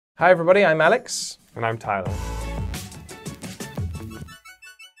Hi everybody, I'm Alex. And I'm Tyler.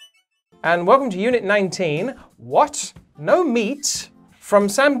 And welcome to Unit 19. What? No meat? From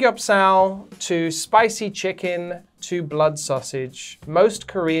samgyeopsal to spicy chicken to blood sausage, most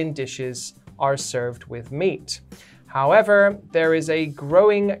Korean dishes are served with meat. However, there is a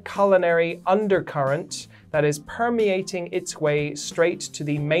growing culinary undercurrent that is permeating its way straight to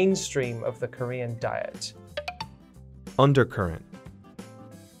the mainstream of the Korean diet. Undercurrent.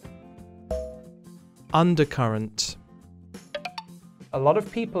 Undercurrent. A lot of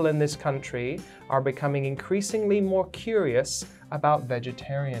people in this country are becoming increasingly more curious about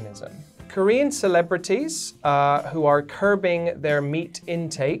vegetarianism. Korean celebrities who are curbing their meat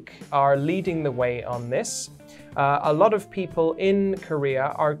intake are leading the way on this. A lot of people in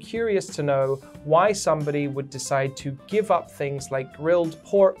Korea are curious to know why somebody would decide to give up things like grilled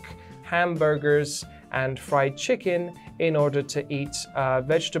pork, hamburgers, and fried chicken in order to eat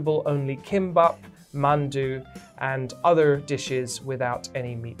vegetable-only kimbap, mandu, and other dishes without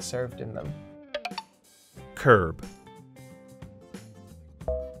any meat served in them. Curb.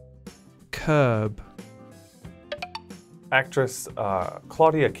 Curb. Actress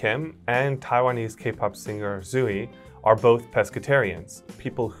Claudia Kim and Taiwanese K-pop singer Zui are both pescatarians,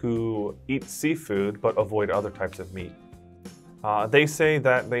 people who eat seafood but avoid other types of meat. They say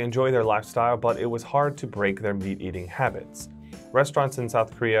that they enjoy their lifestyle, but it was hard to break their meat-eating habits. Restaurants in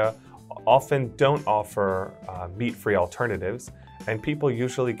South Korea often don't offer meat-free alternatives, and people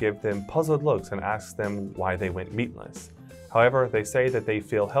usually give them puzzled looks and ask them why they went meatless. However, they say that they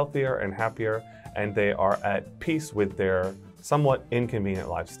feel healthier and happier, and they are at peace with their somewhat inconvenient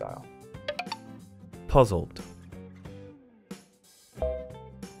lifestyle. Puzzled.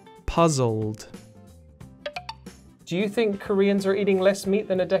 Puzzled. Do you think Koreans are eating less meat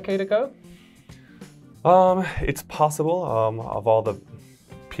than a decade ago? It's possible. Of all the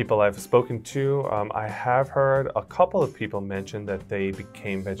people I've spoken to, I have heard a couple of people mention that they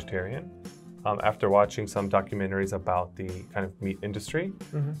became vegetarian after watching some documentaries about the kind of meat industry,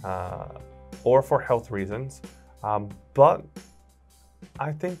 or for health reasons. But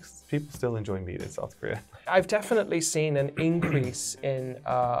I think people still enjoy meat in South Korea. I've definitely seen an increase in,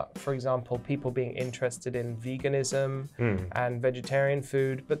 for example, people being interested in veganism and vegetarian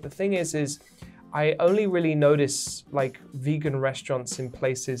food. But the thing is I only really notice like vegan restaurants in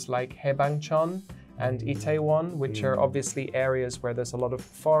places like Haebangchon and Itaewon, which are obviously areas where there's a lot of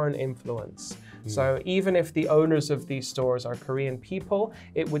foreign influence. So even if the owners of these stores are Korean people,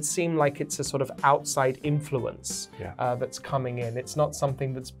 it would seem like it's a sort of outside influence that's coming in. It's not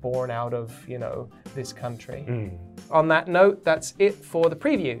something that's born out of, you know, this country. On that note, that's it for the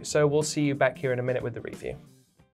preview. So we'll see you back here in a minute with the review.